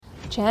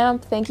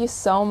Champ, thank you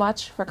so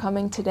much for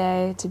coming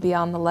today to be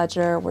on the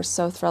Ledger. We're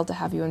so thrilled to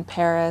have you in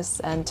Paris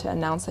and to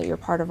announce that you're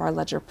part of our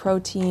Ledger Pro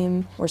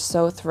team. We're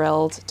so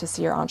thrilled to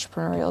see your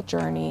entrepreneurial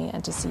journey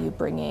and to see you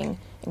bringing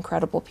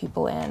incredible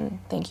people in.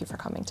 Thank you for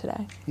coming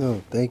today.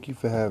 No, thank you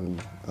for having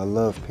me. I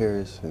love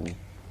Paris and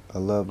I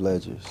love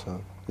Ledger,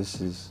 so this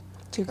is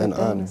Two good an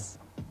honor. things.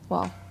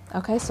 Well,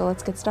 okay, so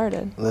let's get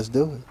started. Let's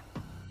do it.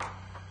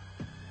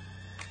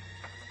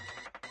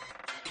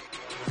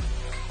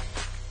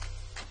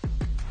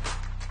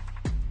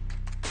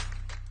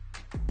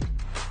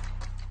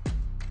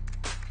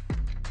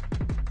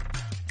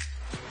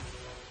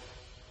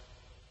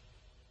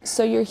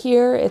 So you're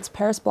here, it's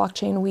Paris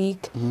Blockchain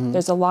Week.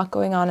 There's a lot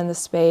going on in the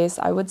space.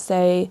 I would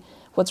say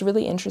what's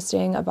really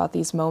interesting about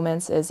these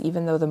moments is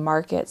even though the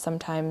market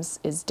sometimes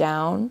is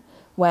down,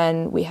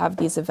 when we have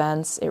these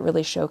events, it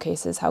really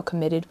showcases how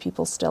committed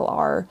people still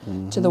are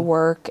to the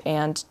work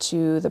and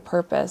to the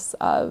purpose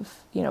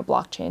of,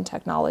 blockchain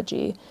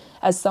technology.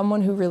 As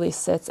someone who really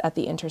sits at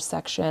the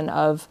intersection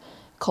of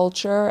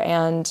culture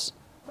and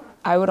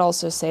I would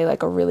also say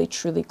like a really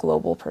truly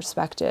global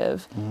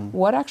perspective.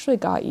 What actually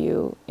got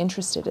you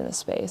interested in the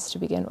space to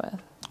begin with?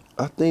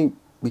 I think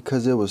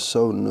because it was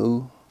so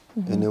new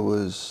and it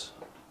was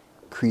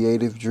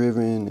creative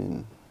driven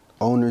and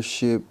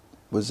ownership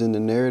was in the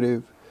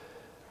narrative,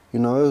 it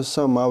was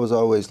something I was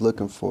always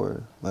looking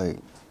for. Like,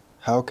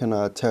 how can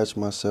I attach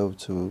myself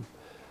to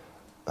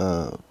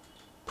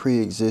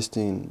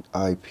pre-existing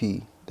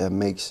IP that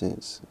makes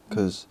sense?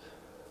 Because,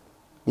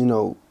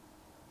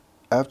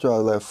 after I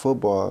left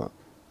football,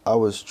 I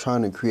was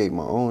trying to create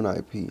my own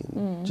IP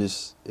and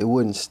just, it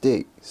wouldn't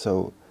stick.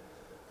 So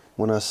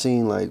when I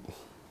seen like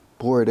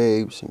Bored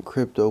Apes and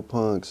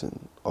CryptoPunks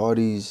and all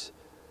these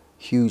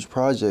huge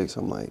projects,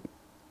 I'm like,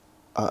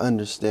 I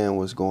understand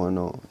what's going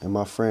on. And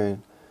my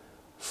friend,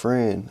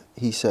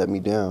 he sat me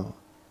down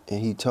and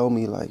he told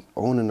me like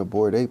owning a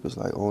Bored Ape is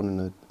like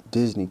owning a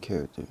Disney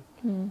character.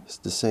 It's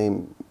the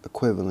same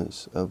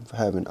equivalence of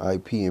having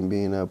IP and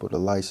being able to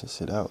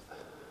license it out.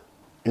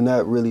 And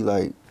that really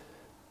like,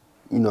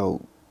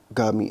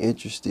 got me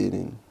interested.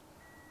 And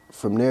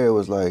from there it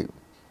was like,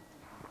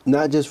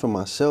 not just for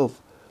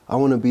myself, I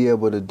want to be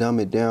able to dumb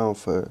it down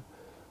for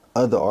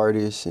other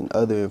artists and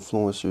other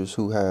influencers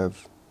who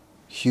have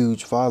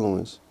huge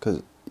followings.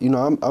 Because,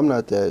 I'm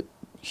not that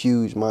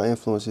huge, my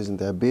influence isn't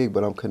that big,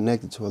 but I'm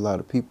connected to a lot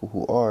of people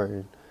who are.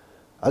 And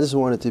I just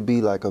wanted to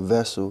be like a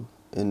vessel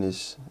in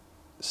this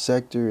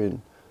sector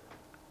and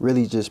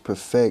really just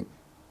perfect,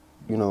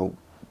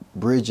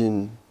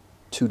 bridging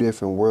two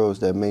different worlds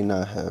that may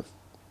not have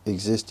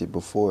existed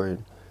before.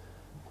 And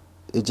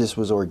it just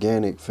was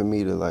organic for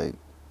me to like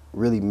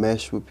really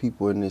mesh with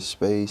people in this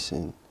space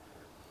and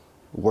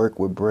work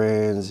with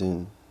brands,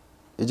 and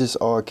it just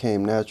all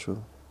came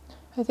natural.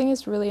 I think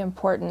it's really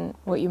important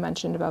what you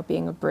mentioned about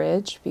being a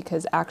bridge,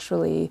 because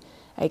actually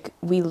like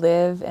we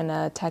live in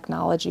a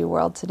technology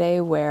world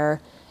today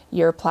where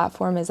your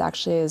platform is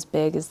actually as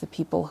big as the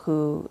people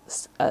who,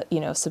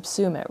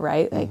 subsume it,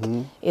 right? Like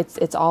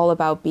it's all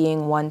about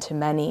being one to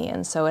many.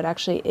 And so it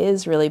actually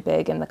is really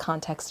big in the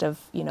context of,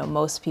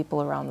 most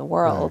people around the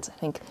world. Right. I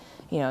think,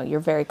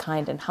 you're very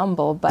kind and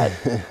humble, but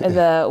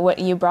what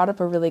you brought up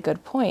a really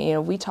good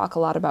point. We talk a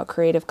lot about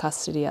creative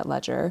custody at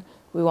Ledger.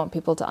 We want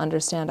people to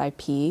understand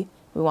IP.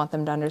 We want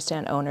them to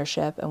understand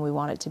ownership, and we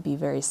want it to be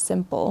very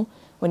simple.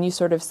 When you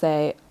sort of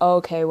say, oh,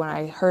 okay, when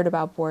I heard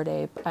about Bored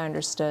Ape, I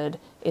understood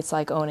it's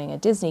like owning a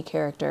Disney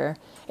character.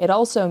 It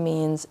also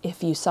means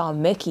if you saw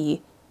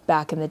Mickey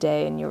back in the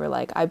day and you were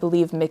like, I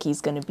believe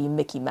Mickey's going to be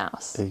Mickey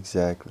Mouse.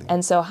 Exactly.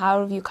 And so how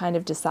have you kind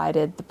of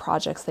decided the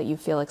projects that you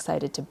feel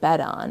excited to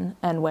bet on?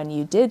 And when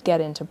you did get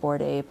into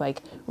Bored Ape,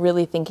 like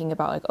really thinking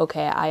about like,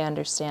 okay, I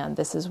understand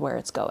this is where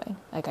it's going.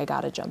 Like I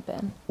got to jump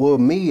in. Well,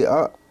 me,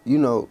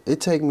 it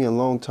take me a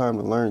long time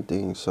to learn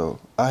things. So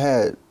I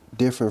had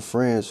different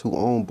friends who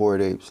own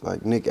Bored Apes.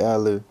 Like Nick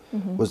Adler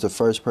was the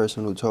first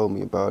person who told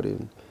me about it.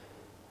 And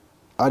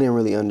I didn't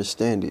really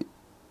understand it.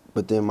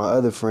 But then my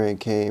other friend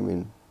came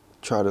and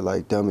tried to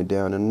like dumb it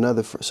down. And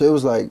another so it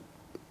was like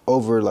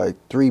over like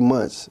 3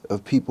 months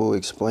of people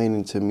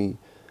explaining to me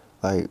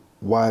like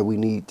why we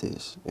need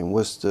this and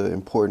what's the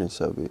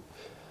importance of it.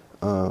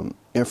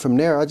 And from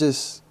there, I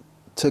just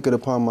took it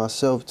upon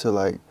myself to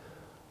like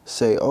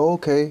say, oh,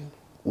 okay,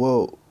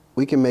 well,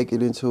 we can make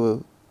it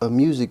into a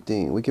music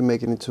thing. We can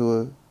make it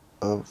into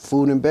a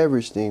food and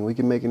beverage thing. We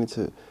can make it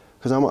into,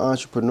 because I'm an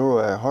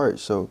entrepreneur at heart,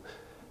 so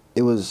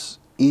it was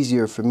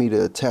easier for me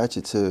to attach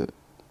it to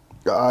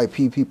the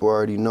IP people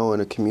already know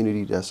in a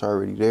community that's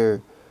already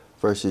there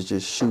versus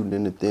just shooting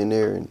in the thin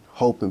air and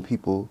hoping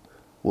people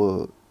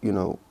will,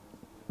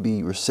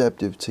 be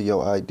receptive to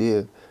your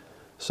idea.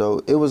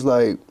 So it was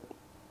like,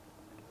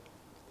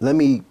 let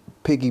me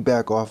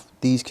piggyback off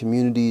these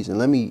communities and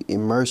let me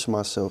immerse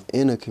myself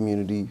in a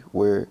community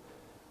where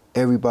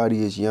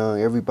everybody is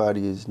young,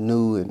 everybody is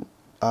new and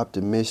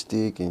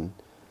optimistic, and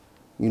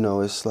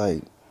it's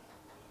like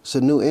it's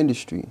a new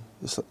industry.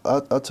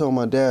 I told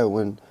my dad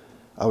when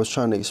I was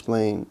trying to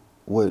explain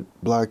what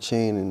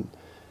blockchain and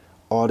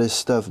all this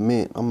stuff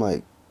meant, I'm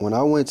like, when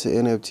I went to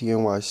NFT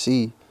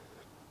NYC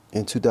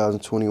in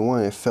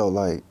 2021, it felt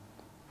like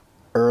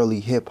early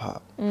hip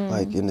hop,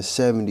 like in the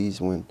 70s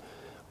when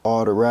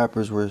all the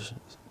rappers were,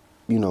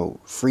 you know,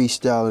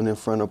 freestyling in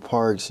front of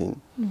parks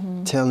and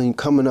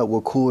coming up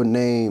with cool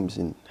names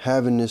and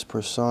having this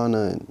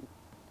persona and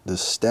the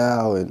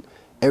style and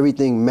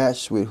everything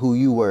matched with who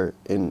you were.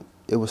 And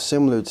it was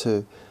similar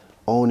to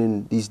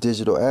owning these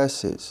digital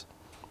assets.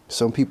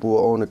 Some people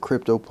will own a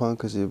CryptoPunk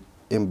because it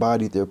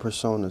embodied their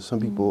persona. Some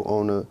people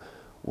own a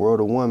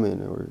World of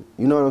Woman, or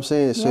you know what I'm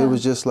saying? So it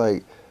was just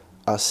like,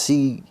 I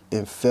see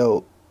and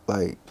felt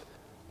like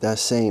that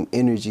same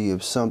energy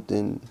of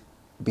something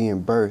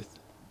being birthed.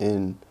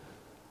 And,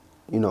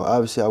 you know,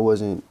 obviously I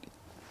wasn't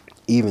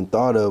even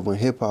thought of when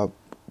hip hop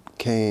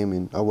came,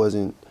 and I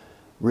wasn't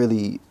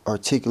really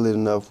articulate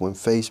enough when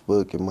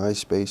Facebook and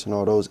MySpace and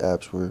all those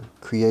apps were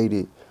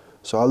created.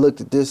 So I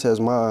looked at this as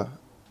my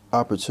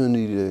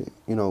opportunity to,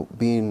 you know,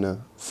 be in the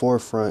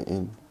forefront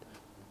and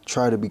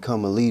try to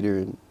become a leader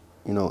and,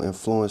 you know,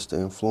 influence the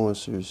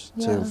influencers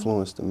to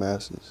influence the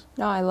masses.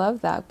 No, I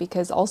love that,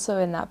 because also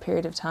in that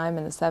period of time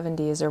in the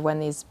 70s, or when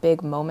these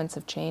big moments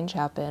of change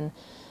happen,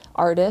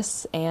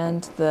 artists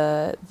and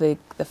the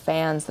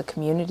fans, the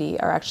community,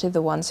 are actually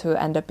the ones who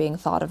end up being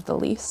thought of the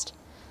least.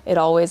 It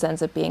always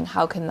ends up being,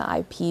 how can the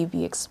IP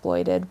be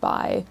exploited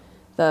by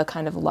the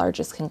kind of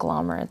largest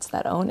conglomerates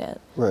that own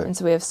it? Right. And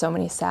so we have so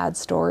many sad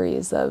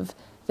stories of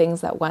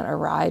things that went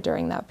awry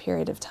during that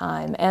period of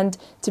time. And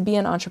to be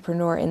an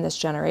entrepreneur in this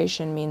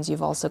generation means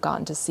you've also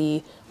gotten to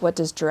see, what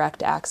does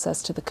direct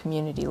access to the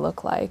community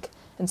look like?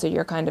 And so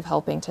you're kind of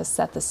helping to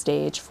set the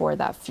stage for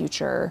that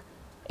future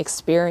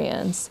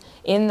experience.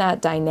 In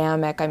that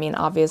dynamic, I mean,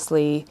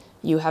 obviously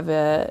you have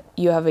a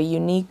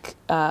unique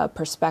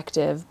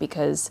perspective,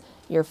 because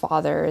your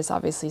father is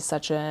obviously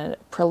such a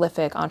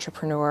prolific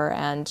entrepreneur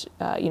and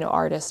you know,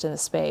 artist in the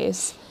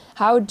space.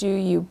 How do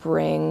you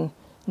bring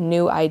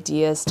new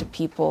ideas to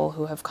people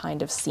who have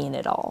kind of seen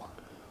it all,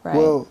 right?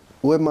 Well,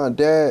 with my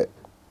dad,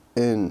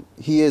 and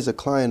he is a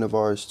client of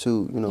ours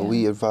too, you know,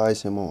 we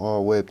advise him on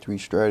all Web3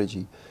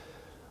 strategy.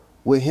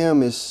 With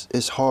him,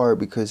 it's hard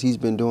because he's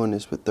been doing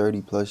this for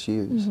 30 plus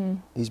years.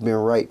 He's been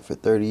right for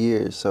 30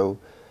 years. So,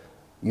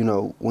 you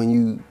know, when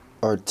you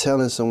are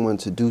telling someone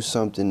to do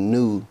something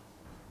new,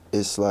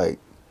 it's like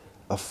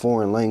a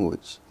foreign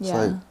language. It's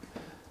like,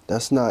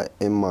 that's not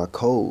in my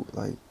code.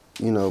 Like,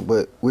 you know,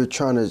 but we're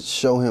trying to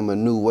show him a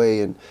new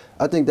way. And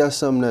I think that's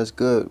something that's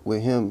good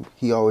with him.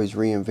 He always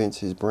reinvents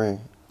his brand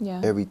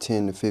every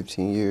 10 to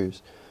 15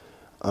 years.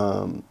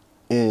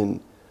 And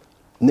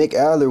Nick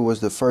Adler was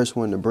the first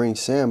one to bring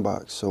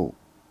Sandbox. So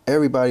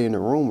everybody in the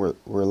room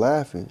were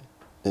laughing.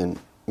 And,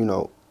 you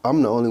know,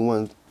 I'm the only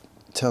one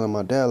telling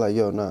my dad, like,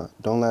 yo, nah,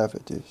 don't laugh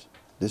at this.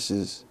 This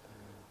is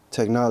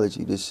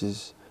technology. This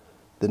is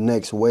the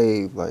next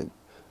wave. Like,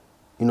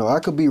 you know, I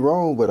could be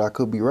wrong, but I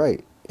could be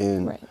right.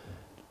 And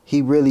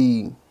he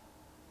really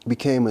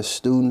became a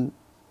student.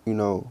 You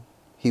know,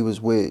 he was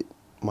with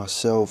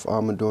myself,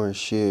 Amador, and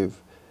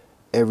Shiv.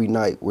 Every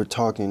night we're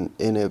talking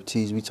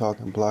NFTs, we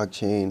talking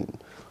blockchain,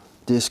 and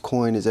this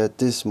coin is at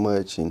this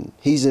much, and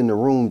he's in the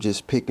room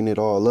just picking it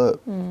all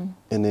up. And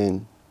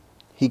then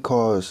he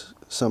calls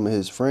some of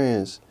his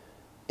friends,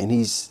 and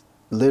he's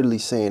literally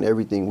saying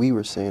everything we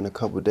were saying a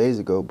couple of days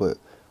ago, but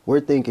we're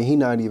thinking he's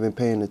not even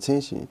paying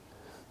attention.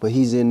 But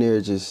he's in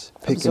there just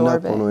picking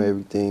up on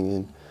everything.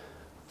 And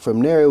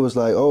from there, it was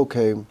like,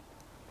 okay,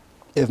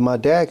 if my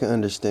dad can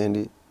understand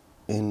it,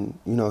 and,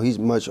 you know, he's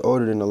much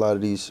older than a lot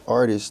of these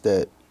artists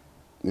that,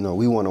 you know,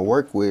 we want to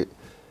work with,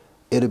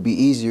 it'll be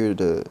easier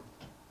to,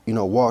 you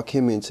know, walk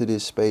him into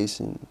this space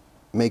and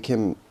make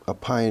him a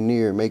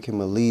pioneer, make him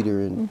a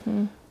leader,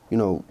 and, you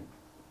know,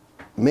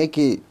 make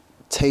it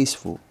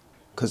tasteful.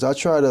 Because I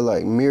try to,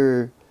 like,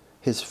 mirror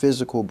his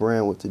physical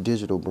brand with the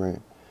digital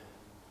brand.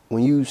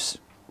 When you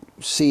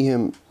see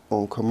him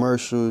on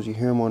commercials, you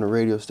hear him on the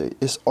radio station,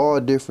 it's all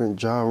different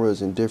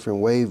genres and different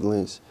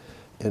wavelengths.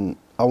 And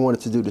I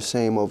wanted to do the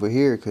same over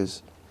here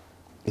because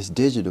it's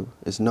digital,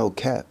 it's no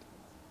cap.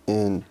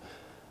 And,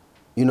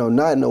 you know,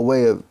 not in a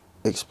way of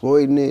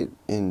exploiting it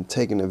and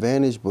taking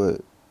advantage,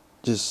 but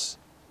just,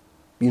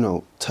 you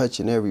know,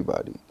 touching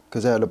everybody.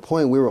 Because at a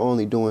point, we were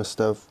only doing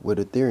stuff with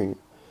Ethereum.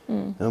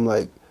 And I'm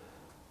like,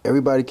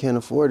 everybody can't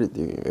afford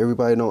Ethereum.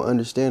 Everybody don't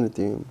understand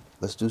Ethereum.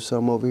 Let's do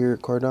something over here at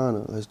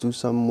Cardano. Let's do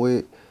something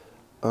with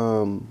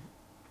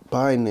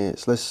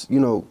Binance. Let's, you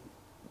know,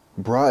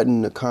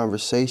 broaden the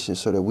conversation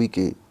so that we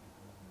could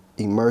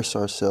immerse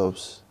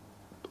ourselves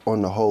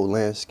on the whole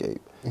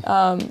landscape.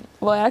 Well,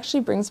 it actually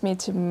brings me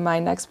to my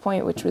next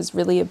point, which was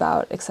really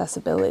about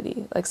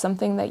accessibility. Like,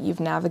 something that you've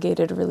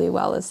navigated really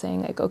well is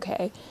saying, like,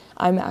 okay,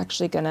 I'm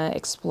actually going to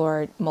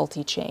explore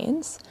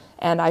multi-chains.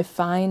 And I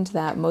find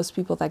that most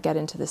people that get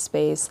into the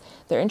space,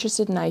 they're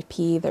interested in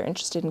IP, they're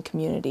interested in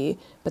community,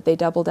 but they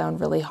double down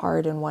really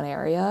hard in one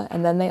area,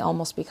 and then they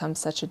almost become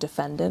such a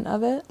defendant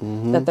of it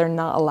that they're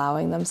not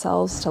allowing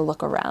themselves to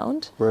look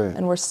around.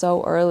 And we're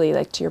so early,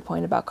 like to your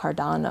point about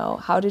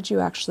Cardano. How did you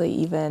actually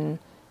even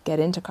get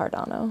into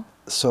Cardano?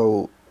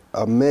 So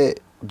I met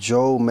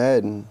Joe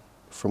Madden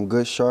from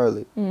Good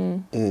Charlotte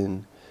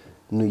in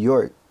New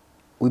York.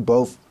 It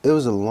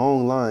was a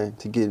long line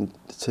to get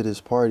to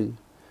this party,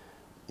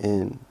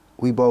 and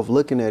we both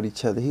looking at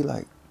each other. He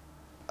like,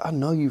 I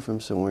know you from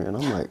somewhere. And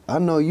I'm like, I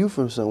know you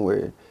from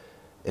somewhere.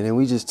 And then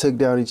we just took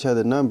down each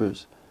other's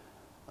numbers.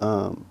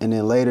 And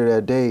then later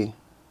that day,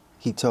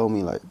 he told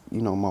me, like,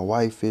 you know, my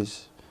wife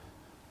is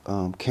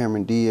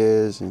Cameron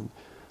Diaz. And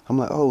I'm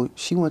like, oh,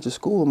 she went to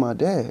school with my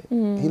dad.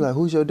 He like,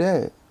 who's your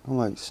dad? I'm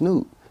like,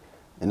 Snoop.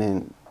 And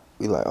then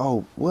we like,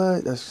 oh,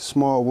 what? That's a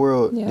small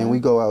world. Yeah. Then we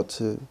go out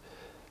to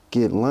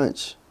get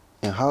lunch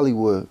in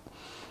Hollywood.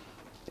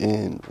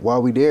 And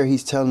while we there,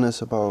 he's telling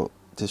us about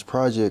this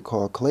project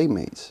called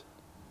Claymates.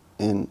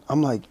 And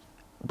I'm like,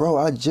 bro,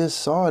 I just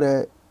saw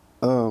that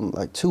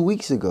like 2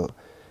 weeks ago.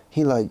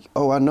 He like,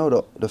 oh, I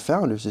know the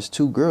founders. It's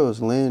two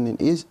girls, Lynn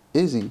and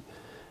Izzy. And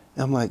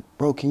I'm like,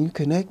 bro, can you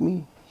connect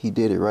me? He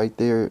did it right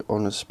there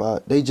on the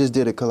spot. They just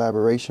did a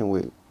collaboration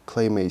with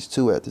Claymates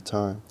 2 at the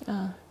time.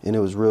 And it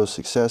was real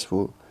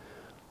successful.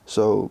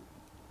 So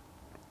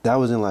that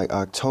was in like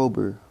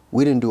October.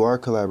 We didn't do our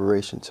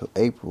collaboration till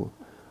April.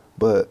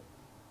 But,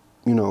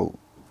 you know,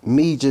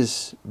 me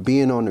just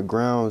being on the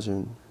grounds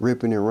and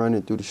ripping and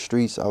running through the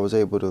streets, I was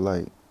able to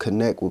like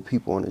connect with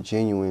people on a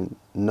genuine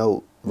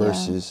note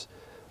versus,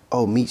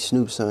 oh, meet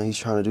Snoop's son, he's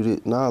trying to do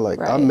this. Nah,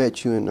 like I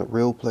met you in a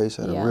real place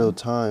at a real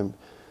time.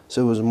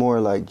 So it was more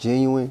like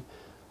genuine.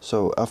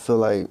 So I feel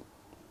like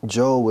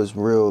Joe was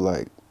real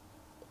like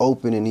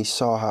open, and he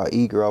saw how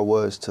eager I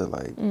was to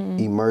like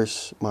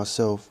immerse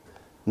myself,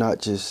 not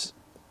just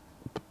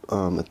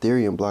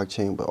Ethereum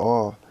blockchain, but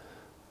all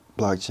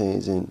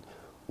blockchains. And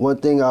one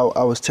thing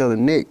I was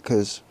telling Nick,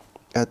 because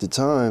at the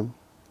time,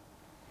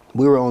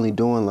 we were only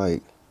doing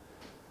like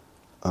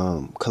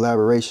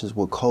collaborations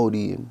with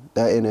Cody, and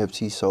that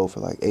NFT sold for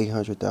like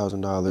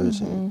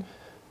 $800,000 and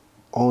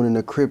owning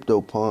a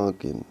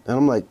CryptoPunk. And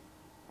I'm like,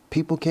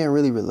 people can't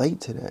really relate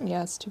to that.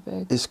 Yeah, it's too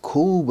big. It's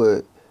cool,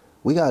 but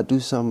we got to do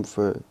something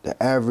for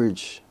the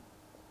average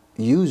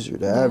user,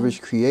 the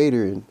average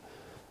creator. And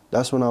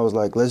that's when I was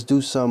like, let's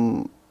do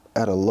something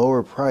at a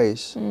lower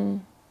price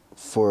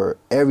for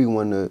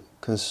everyone to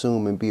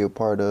consume and be a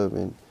part of.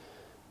 And,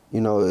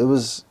 you know, it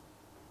was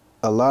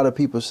a lot of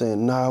people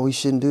saying, nah, we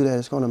shouldn't do that.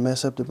 It's going to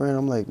mess up the brand.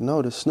 I'm like,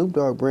 no, the Snoop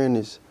Dogg brand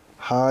is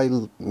high,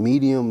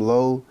 medium,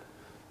 low,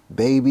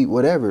 baby,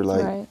 whatever.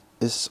 Like,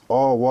 it's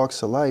all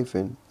walks of life,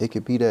 and it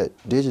could be that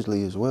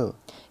digitally as well.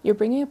 You're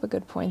bringing up a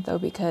good point, though,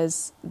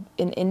 because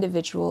an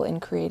individual in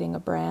creating a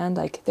brand,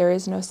 like there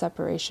is no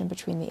separation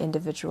between the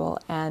individual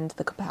and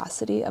the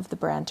capacity of the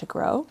brand to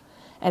grow.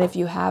 And if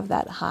you have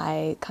that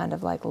high kind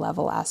of like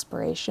level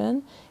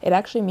aspiration, it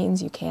actually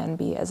means you can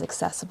be as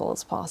accessible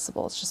as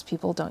possible. It's just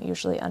people don't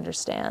usually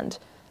understand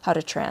how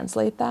to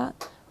translate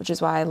that, which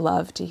is why I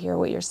love to hear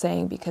what you're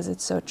saying, because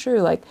it's so true.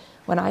 Like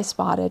when I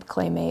spotted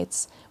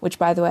Claymates, which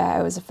by the way,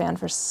 I was a fan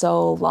for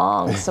so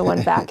long. So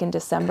when back in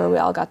December we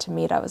all got to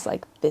meet, I was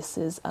like, this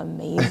is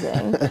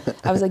amazing.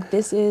 I was like,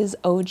 this is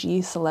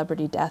OG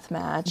Celebrity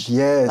Deathmatch.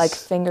 Yes. Like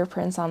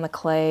fingerprints on the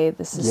clay.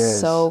 This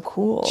is so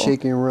cool.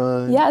 Chicken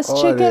Run. Yes,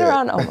 Chicken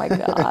Run. Oh my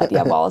God.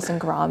 Yeah, Wallace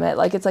and Gromit.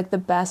 Like it's like the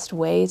best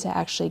way to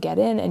actually get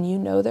in. And you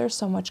know there's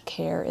so much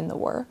care in the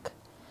work.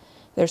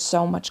 There's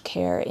so much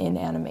care in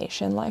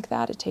animation like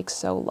that. It takes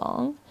so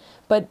long.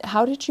 But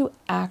how did you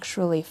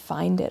actually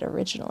find it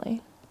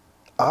originally?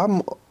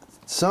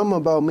 Something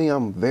about me,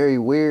 I'm very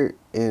weird,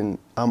 and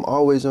I'm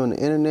always on the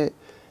internet,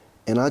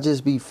 and I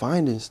just be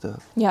finding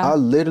stuff. Yeah. I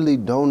literally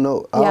don't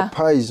know. I'll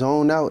probably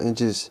zone out and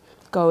just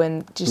go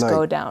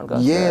down, go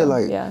yeah, through.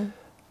 Like,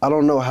 I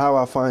don't know how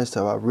I find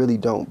stuff. I really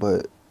don't,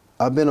 but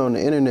I've been on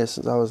the internet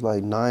since I was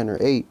like 9 or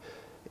 8,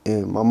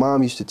 and my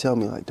mom used to tell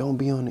me, like, don't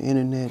be on the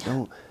internet,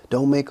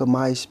 don't make a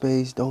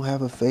MySpace, don't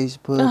have a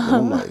Facebook. And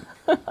I'm like,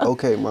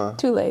 okay, Ma.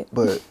 Too late.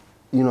 But,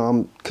 you know,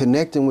 I'm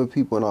connecting with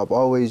people, and I've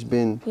always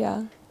been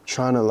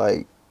trying to,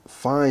 like,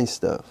 find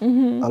stuff. I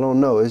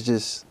don't know. It's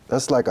just,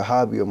 that's like a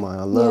hobby of mine.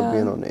 I love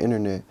being on the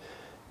internet.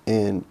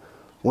 And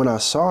when I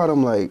saw it,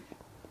 I'm like,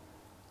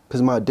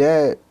 because my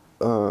dad,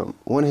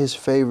 one of his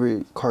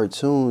favorite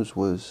cartoons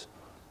was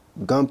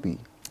Gumpy.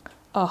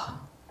 Oh,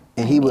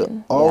 and he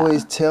would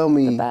always tell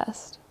me the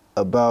best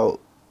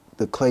about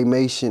the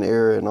claymation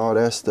era and all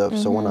that stuff.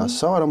 So when I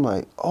saw it, I'm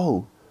like,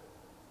 oh,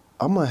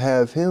 I'm going to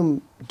have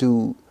him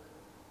do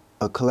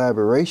a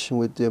collaboration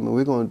with them, and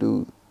we're going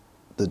to do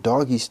the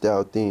doggy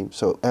style theme.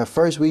 So at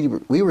first we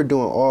were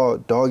doing all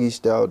doggy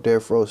style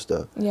Death Row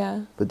stuff.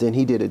 Yeah. But then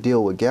he did a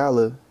deal with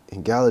Gala,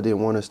 and Gala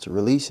didn't want us to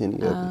release any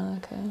of it.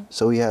 Okay.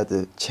 So we had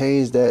to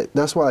change that.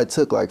 That's why it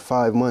took like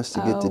 5 months to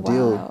get the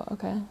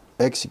deal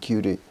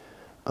executed.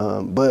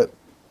 But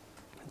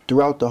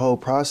throughout the whole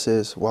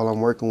process, while I'm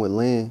working with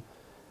Lynn,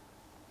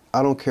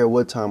 I don't care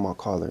what time I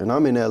call her. And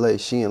I'm in LA,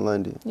 she in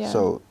London. Yeah.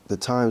 So the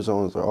time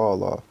zones are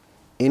all off.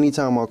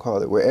 Anytime I call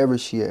her, wherever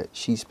she at,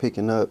 she's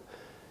picking up,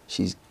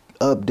 she's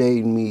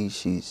updating me,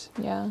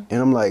 and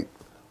I'm like,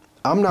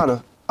 I'm not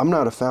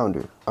a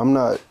founder.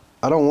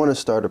 I don't want to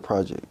start a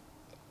project.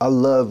 I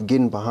love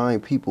getting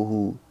behind people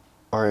who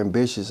are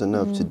ambitious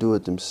enough to do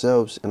it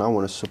themselves, and I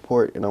want to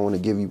support, and I want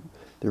to give you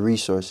the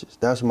resources.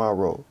 That's my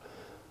role.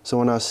 So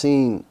when I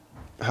seen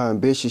how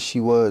ambitious she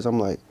was, I'm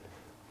like,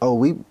 oh,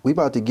 we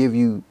about to give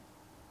you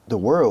the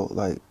world.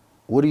 Like,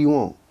 what do you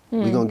want?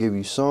 We're going to give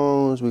you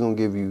songs. We're going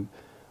to give you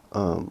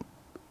a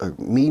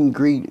meet and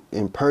greet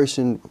in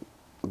person,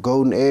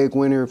 golden egg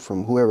winner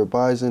from whoever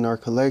buys in our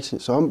collection.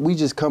 So we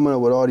just coming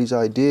up with all these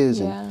ideas,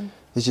 and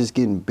it's just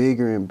getting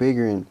bigger and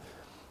bigger. And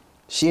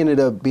she ended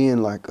up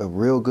being like a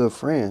real good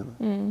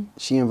friend.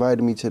 She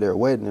invited me to their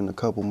wedding in a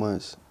couple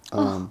months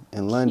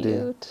in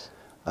London. Cute.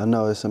 I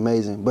know, it's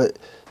amazing. But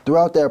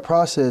throughout that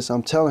process,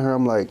 I'm telling her,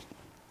 I'm like,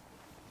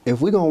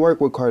 if we're going to work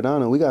with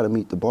Cardano, we got to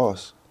meet the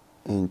boss.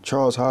 And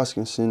Charles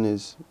Hoskinson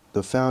is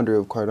the founder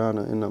of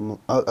Cardano. And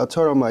I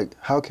told her, I'm like,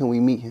 how can we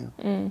meet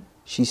him?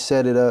 She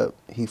set it up.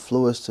 He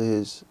flew us to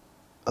his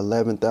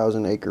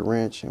 11,000 acre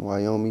ranch in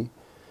Wyoming.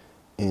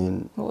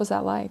 And what was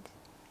that like?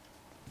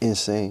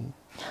 Insane.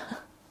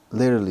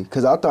 Literally.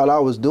 Because I thought I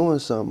was doing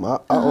something. I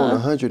own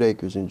 100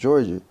 acres in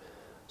Georgia.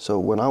 So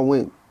when I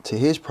went to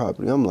his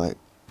property, I'm like,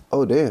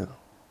 oh, damn.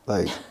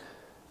 Like,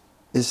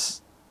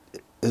 it's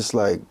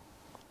like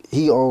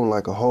he owned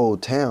like a whole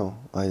town.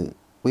 Like,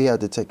 we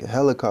had to take a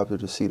helicopter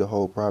to see the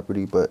whole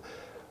property. But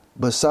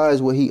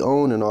besides what he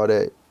owned and all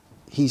that,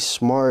 he's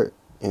smart.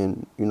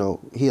 And, you know,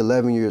 he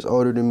 11 years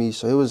older than me.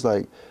 So it was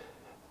like,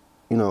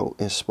 you know,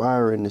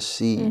 inspiring to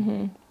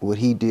see what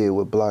he did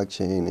with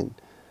blockchain and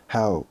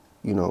how,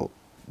 you know,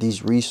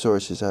 these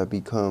resources have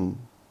become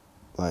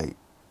like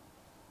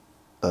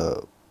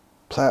a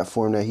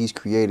platform that he's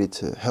created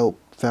to help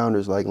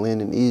founders like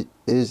Lyndon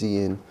Izzy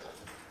and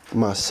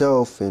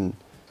myself. And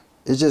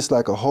it's just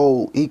like a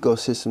whole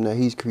ecosystem that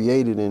he's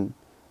created, and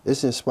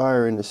it's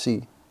inspiring to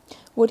see.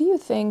 What do you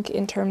think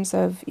in terms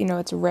of, you know,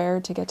 it's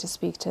rare to get to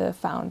speak to the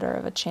founder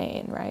of a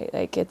chain, right?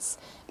 Like, it's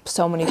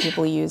so many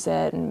people use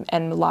it, and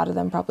a lot of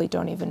them probably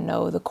don't even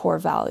know the core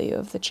value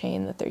of the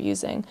chain that they're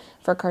using.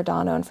 For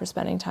Cardano and for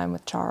spending time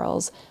with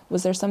Charles,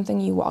 was there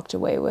something you walked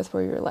away with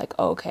where you're like,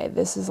 oh, okay,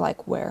 this is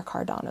like where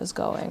Cardano's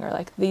going, or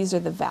like these are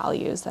the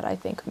values that I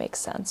think make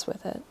sense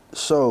with it?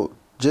 So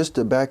just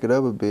to back it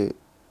up a bit,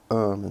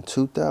 in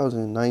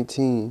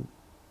 2019,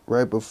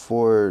 right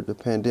before the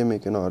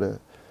pandemic and all that,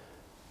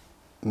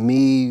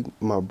 me,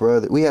 my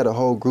brother, we had a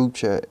whole group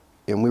chat,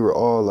 and we were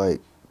all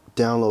like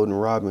downloading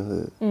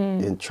Robinhood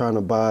and trying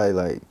to buy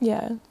like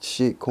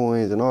shit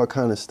coins and all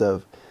kind of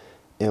stuff.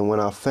 And when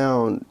I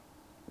found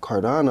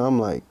Cardano, I'm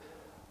like,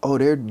 oh,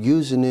 they're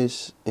using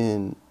this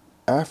in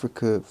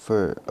Africa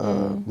for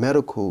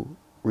medical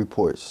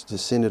reports to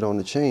send it on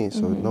the chain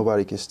so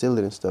nobody can steal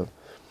it and stuff.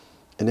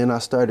 And then I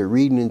started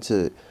reading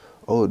into,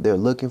 oh, they're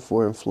looking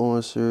for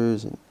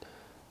influencers. And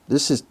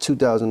this is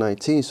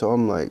 2019, so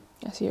I'm like,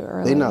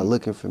 they're not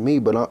looking for me.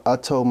 But I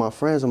told my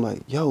friends, I'm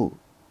like, yo,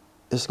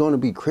 it's going to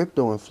be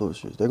crypto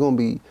influencers. They're going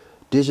to be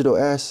digital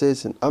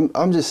assets. And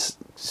I'm just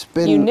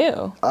spinning. You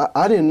knew.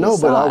 I didn't know,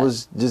 but I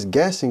was just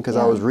guessing because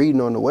I was reading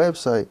on the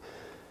website.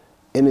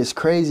 And it's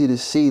crazy to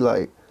see,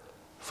 like,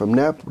 from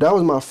that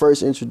was my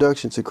first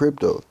introduction to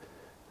crypto.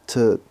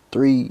 To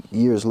 3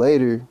 years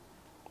later,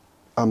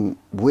 I'm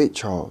with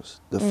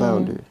Charles, the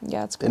founder.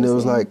 Yeah, it's crazy. And it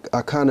was like,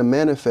 I kind of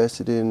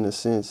manifested it in a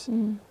sense,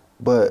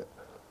 but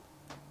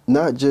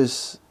not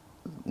just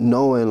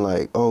knowing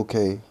like,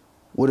 okay,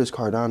 what does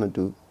Cardano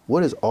do?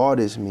 What does all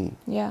this mean?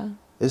 Yeah.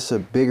 It's a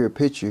bigger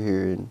picture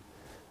here. And,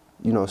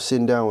 you know,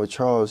 sitting down with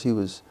Charles, he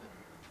was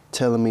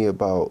telling me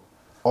about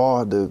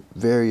all the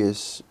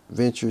various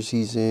ventures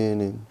he's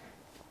in. And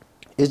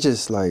it's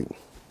just like,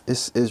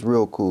 it's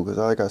real cool. Because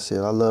like I said,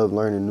 I love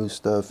learning new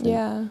stuff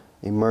and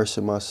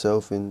immersing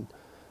myself in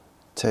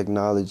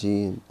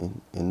technology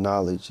and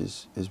knowledge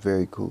is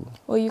very cool.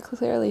 Well, you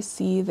clearly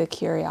see the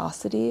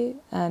curiosity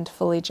and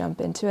fully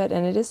jump into it.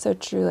 And it is so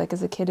true, like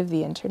as a kid of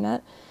the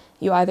internet,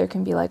 you either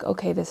can be like,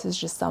 okay, this is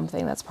just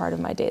something that's part of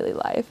my daily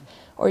life.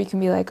 Or you can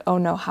be like, oh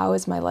no, how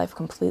is my life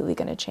completely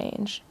going to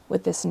change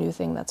with this new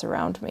thing that's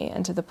around me?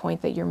 And to the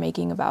point that you're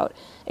making about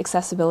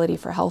accessibility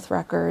for health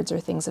records or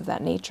things of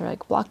that nature,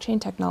 like blockchain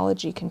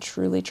technology can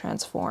truly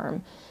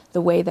transform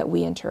the way that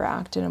we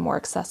interact in a more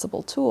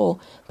accessible tool.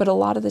 But a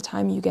lot of the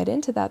time you get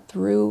into that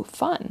through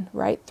fun,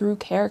 right? Through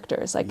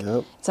characters. Like,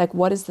 it's like,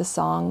 what is the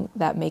song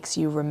that makes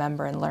you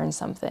remember and learn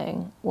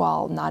something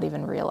while not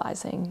even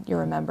realizing you're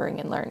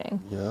remembering and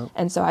learning?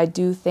 And so I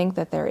do think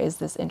that there is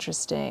this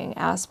interesting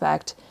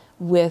aspect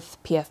with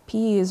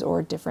PFPs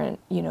or different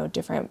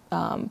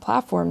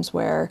platforms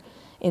where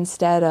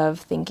instead of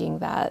thinking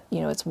that, you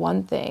know, it's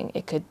one thing,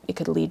 it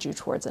could lead you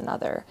towards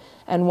another.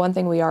 And one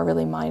thing we are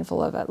really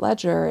mindful of at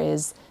Ledger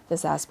is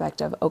this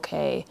aspect of,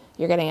 okay,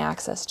 you're getting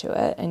access to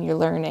it and you're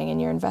learning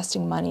and you're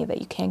investing money that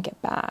you can't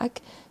get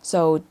back.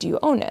 So do you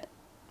own it?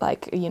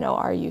 Like, you know,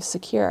 are you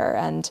secure?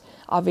 And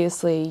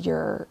obviously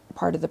you're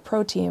part of the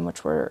pro team,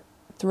 which we're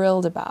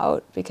thrilled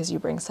about because you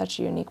bring such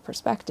a unique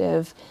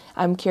perspective.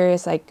 I'm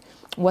curious, like,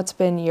 what's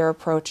been your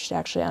approach to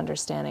actually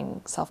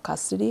understanding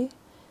self-custody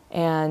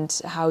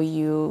and how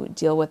you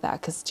deal with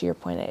that? Because to your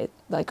point,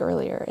 like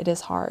earlier, it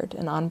is hard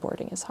and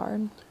onboarding is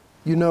hard.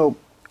 You know,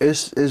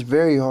 it's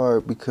very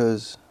hard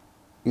because,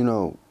 you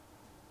know,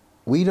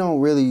 we don't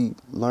really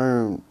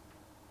learn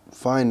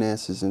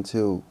finances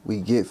until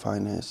we get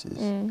finances.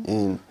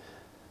 And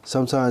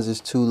sometimes it's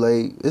too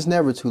late. It's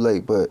never too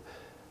late, but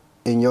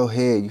in your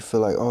head you feel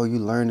like, oh, you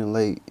learning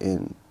late.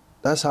 And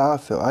that's how I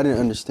felt. I didn't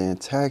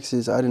understand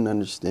taxes. I didn't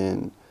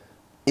understand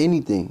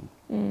anything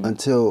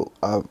until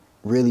I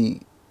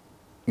really,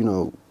 you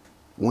know,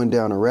 went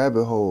down a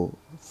rabbit hole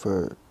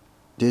for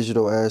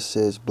digital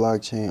assets,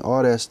 blockchain,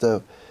 all that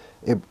stuff.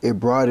 It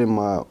broadened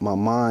my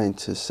mind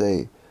to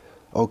say,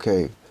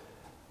 okay,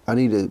 I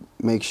need to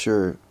make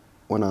sure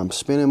when I'm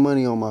spending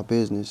money on my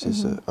business,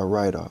 it's a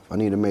write-off. I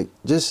need to make,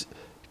 just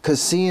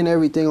because seeing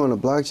everything on the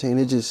blockchain,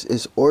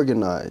 it's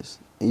organized.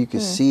 And you can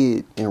see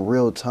it in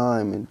real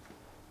time. And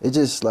it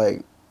just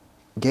like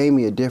gave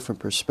me a different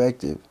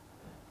perspective.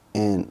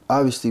 And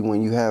obviously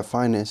when you have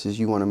finances,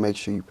 you want to make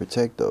sure you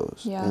protect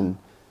those. Yeah. And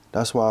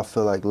that's why I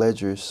feel like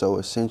Ledger is so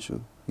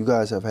essential. You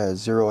guys have had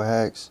zero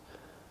hacks.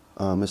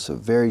 It's a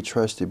very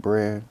trusted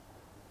brand.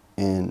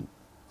 And,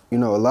 you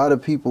know, a lot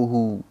of people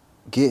who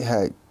get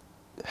hacked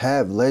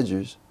have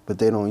ledgers, but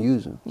they don't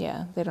use them.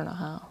 Yeah, they don't know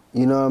how.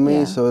 You know what I mean?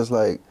 Yeah. So it's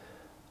like,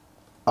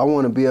 I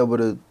want to be able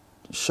to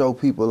show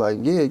people like,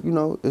 yeah, you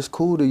know, it's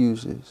cool to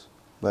use this.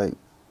 Like,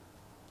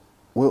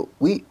 well,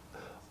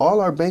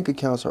 all our bank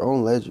accounts are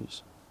on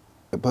ledgers,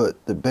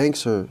 but the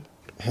banks are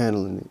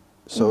handling it.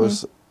 So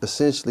it's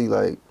essentially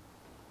like,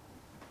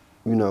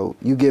 you know,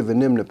 you giving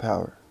them the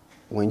power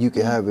when you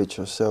can have it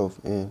yourself.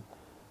 And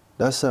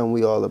that's something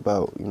we all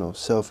about, you know,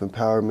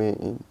 self-empowerment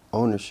and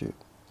ownership.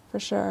 For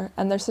sure.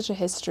 And there's such a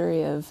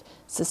history of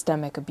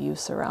systemic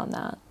abuse around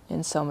that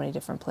in so many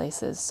different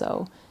places.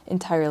 So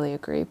entirely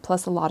agree.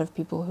 Plus a lot of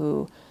people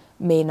who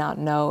may not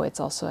know it's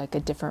also like a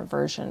different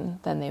version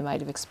than they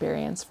might have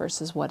experienced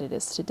versus what it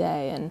is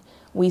today. And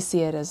we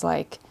see it as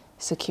like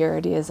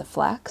security is a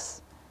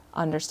flex.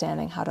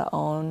 Understanding how to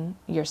own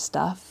your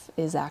stuff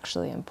is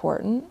actually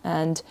important.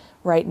 And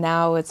right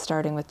now it's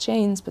starting with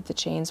chains, but the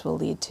chains will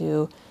lead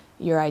to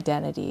your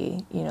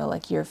identity, you know,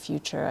 like your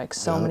future, like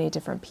so many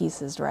different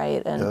pieces,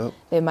 right? And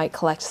they might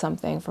collect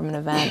something from an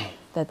event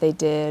that they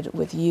did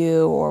with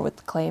you or with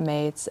the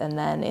Claymates, and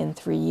then in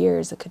 3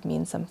 years it could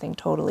mean something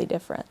totally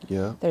different.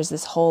 Yeah. There's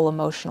this whole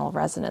emotional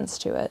resonance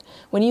to it.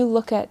 When you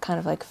look at kind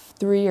of like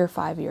 3 or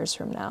 5 years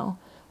from now,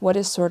 what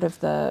is sort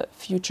of the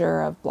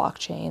future of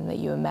blockchain that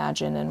you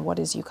imagine, and what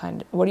do you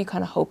kind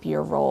of hope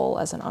your role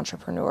as an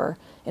entrepreneur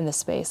in the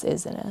space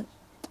is in it?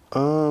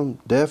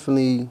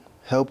 Definitely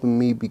helping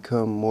me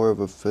become more of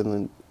a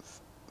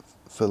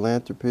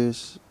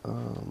philanthropist,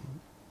 an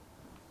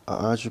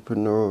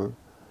entrepreneur,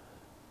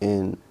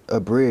 and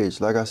a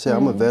bridge. Like I said,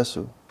 I'm a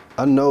vessel.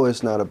 I know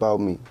it's not about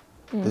me.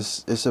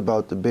 It's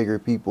about the bigger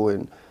people,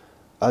 and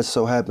I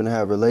so happen to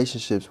have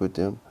relationships with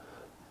them.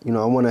 You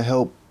know, I want to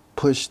help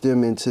push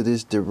them into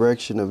this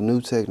direction of new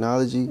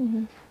technology,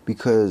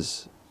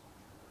 because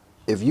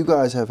if you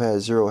guys have had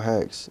zero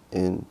hacks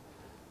and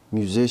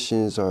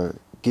musicians are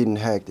getting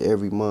hacked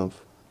every month,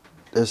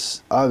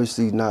 there's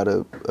obviously not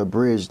a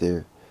bridge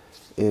there.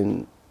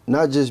 And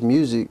not just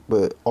music,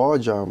 but all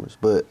genres.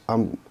 But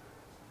I'm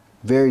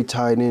very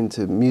tied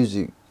into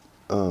music,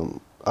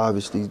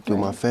 obviously through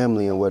my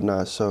family and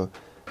whatnot. So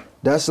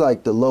that's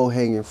like the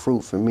low-hanging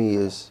fruit for me,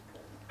 is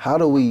how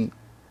do we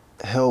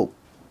help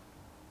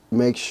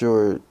make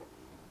sure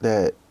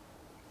that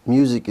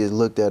music is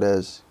looked at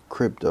as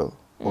crypto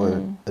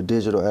or a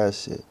digital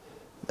asset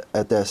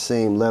at that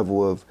same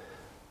level of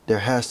there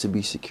has to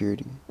be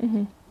security.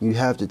 You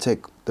have to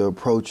take the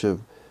approach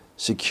of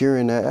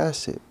securing that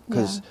asset,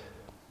 because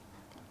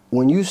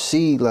when you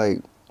see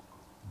like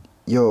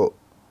your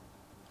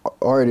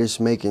artist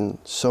making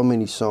so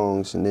many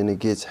songs and then it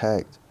gets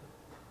hacked,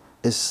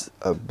 it's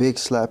a big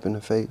slap in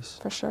the face.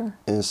 For sure.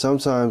 And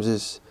sometimes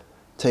it's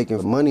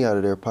taking money out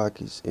of their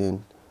pockets.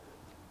 And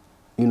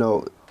you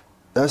know,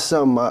 that's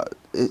something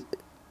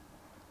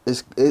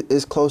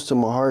it's close to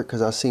my heart,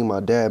 because I seen my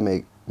dad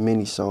make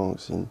many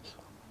songs, and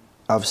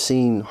I've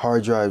seen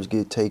hard drives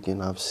get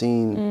taken. I've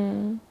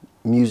seen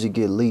music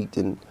get leaked,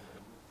 and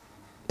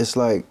it's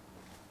like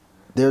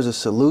there's a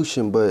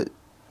solution, but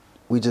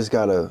we just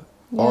gotta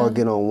all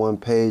get on one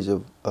page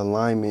of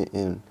alignment.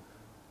 And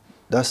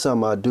that's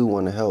something I do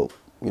want to help,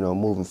 you know,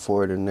 moving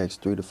forward in the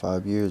next 3 to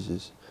 5 years,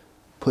 is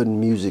putting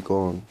music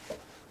on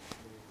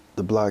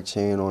the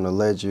blockchain, on a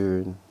ledger,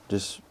 and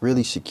just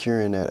really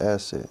securing that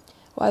asset.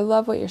 Well, I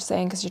love what you're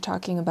saying, because you're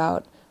talking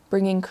about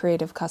bringing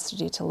creative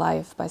custody to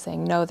life by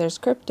saying, no, there's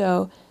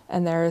crypto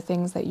and there are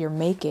things that you're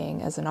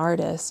making as an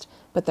artist,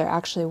 but they're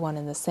actually one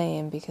and the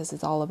same, because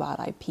it's all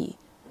about IP.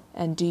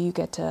 And do you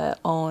get to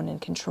own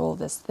and control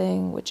this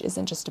thing, which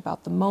isn't just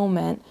about the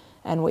moment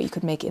and what you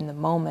could make in the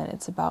moment.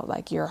 It's about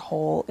like your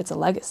whole, it's a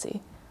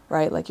legacy,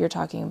 right? Like you're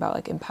talking about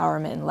like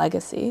empowerment and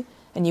legacy,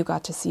 and you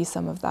got to see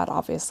some of that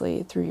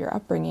obviously through your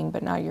upbringing,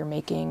 but now you're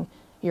making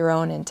your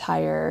own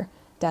entire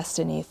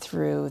destiny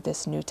through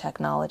this new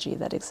technology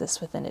that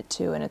exists within it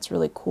too. And it's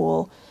really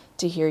cool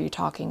to hear you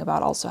talking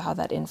about also how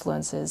that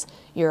influences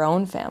your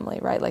own family,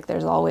 right? Like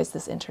there's always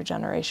this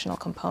intergenerational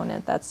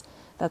component that's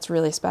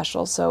really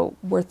special. So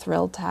we're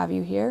thrilled to have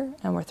you here,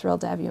 and we're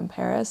thrilled to have you in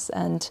Paris.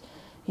 And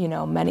you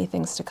know, many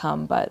things to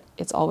come, but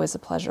it's always a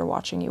pleasure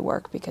watching you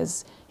work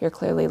because you're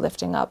clearly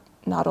lifting up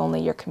not only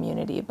your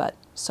community, but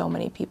so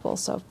many people.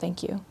 So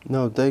thank you.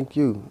 No, thank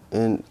you.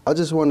 And I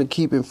just want to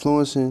keep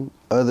influencing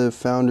other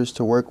founders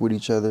to work with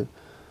each other.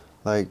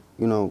 Like,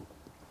 you know,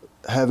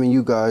 having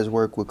you guys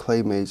work with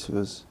Claymates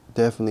was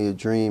definitely a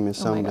dream and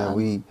something that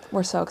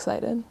we're so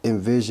excited.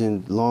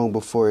 Envisioned long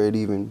before it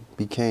even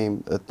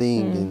became a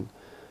thing. And,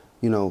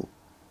 you know,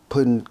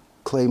 putting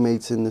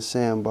Claymates in the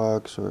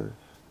sandbox or,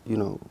 you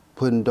know,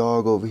 putting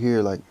Dog over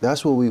here, like,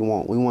 that's what we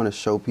want. We want to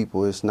show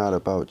people it's not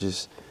about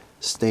just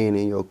staying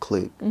in your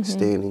clique,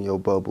 staying in your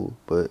bubble,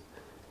 but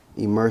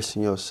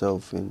immersing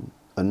yourself in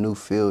a new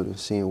field and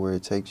seeing where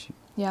it takes you.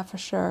 Yeah, for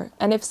sure.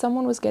 And if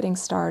someone was getting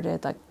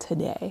started, like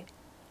today,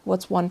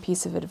 what's one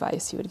piece of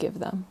advice you would give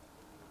them?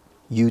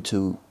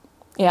 YouTube.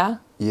 Yeah?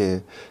 Yeah.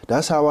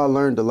 That's how I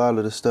learned a lot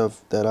of the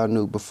stuff that I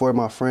knew. Before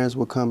my friends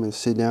would come and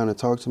sit down and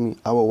talk to me,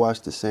 I would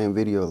watch the same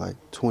video like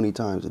 20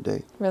 times a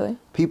day. Really?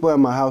 People at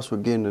my house were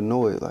getting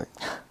annoyed, like,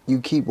 you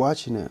keep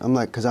watching it. I'm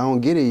like, because I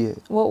don't get it yet.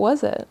 What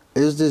was it?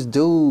 It was this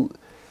dude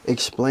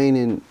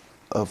explaining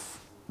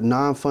of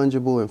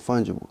non-fungible and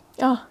fungible.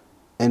 Oh.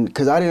 And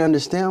because I didn't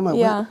understand, I'm like,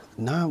 yeah.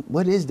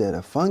 what is that,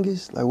 a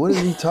fungus? Like, what is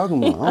he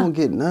talking about? I don't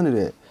get none of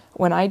that.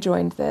 When I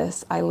joined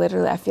this, I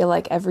feel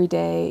like every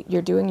day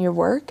you're doing your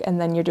work and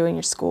then you're doing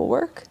your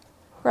schoolwork,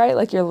 right?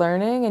 Like you're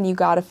learning and you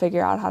got to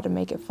figure out how to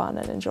make it fun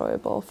and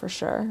enjoyable for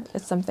sure.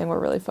 It's something we're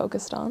really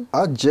focused on.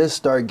 I just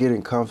start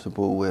getting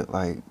comfortable with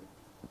like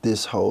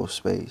this whole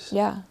space.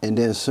 Yeah. And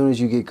then as soon as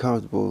you get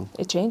comfortable,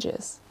 it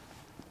changes.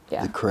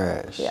 Yeah. The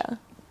crash. Yeah.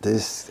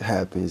 This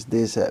happens,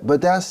 but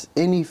that's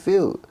any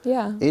field.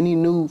 Yeah. Any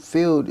new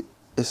field,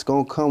 it's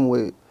gonna come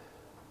with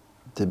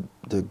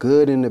the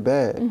good and the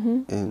bad.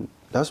 And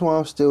that's why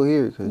I'm still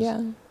here,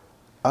 because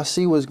I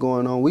see what's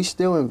going on. We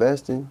still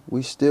investing.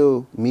 We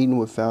still meeting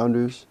with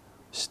founders,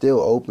 still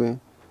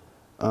open.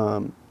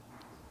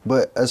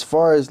 But as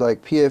far as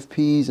like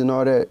PFPs and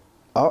all that,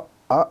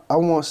 I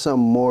want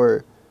something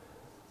more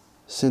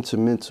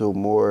sentimental,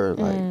 more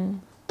like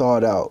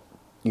thought out,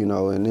 you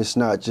know, and it's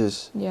not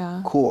just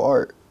cool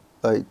art.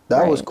 Like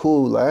that was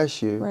cool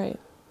last year. Right.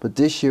 But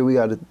this year we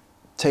got to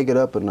take it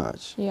up a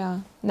notch.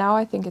 Yeah. Now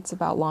I think it's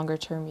about longer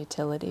term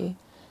utility.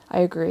 I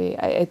agree.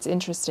 It's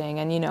interesting.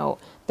 And, you know,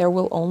 there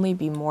will only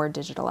be more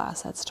digital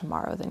assets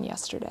tomorrow than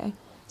yesterday.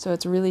 So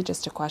it's really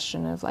just a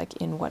question of, like,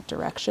 in what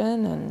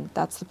direction. And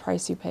that's the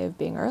price you pay of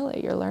being early.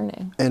 You're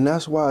learning. And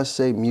that's why I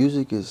say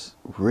music is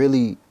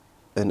really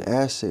an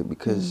asset,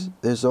 because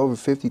there's over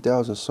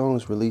 50,000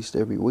 songs released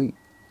every week.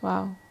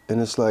 Wow.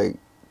 And it's like,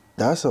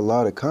 that's a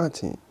lot of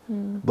content.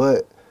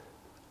 But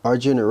our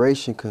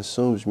generation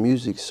consumes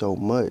music so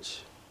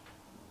much.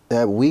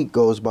 That week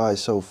goes by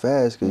so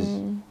fast because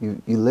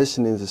you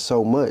listening to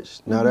so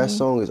much. Now that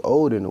song is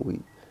old in a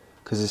week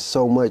because it's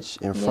so much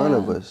in front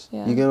of us.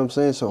 Yeah. You get what I'm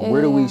saying? So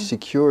where do we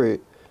secure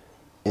it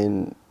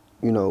and,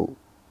 you know,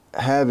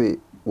 have it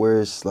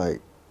where it's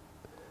like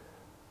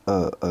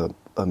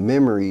a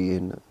memory,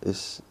 and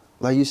it's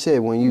like you said,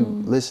 when you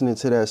listening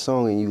to that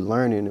song and you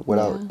learning it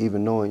without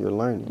even knowing you're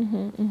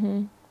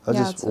learning. I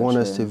just want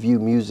us to view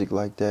music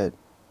like that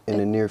in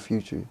the near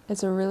future.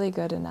 It's a really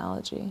good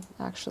analogy,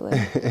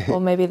 actually. Well,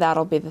 maybe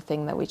that'll be the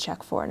thing that we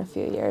check for in a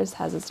few years.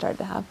 Has it started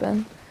to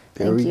happen?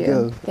 There we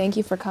go. Thank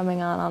you for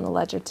coming on The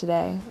Ledger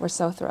today. We're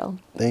so thrilled.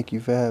 Thank you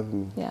for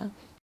having me. Yeah.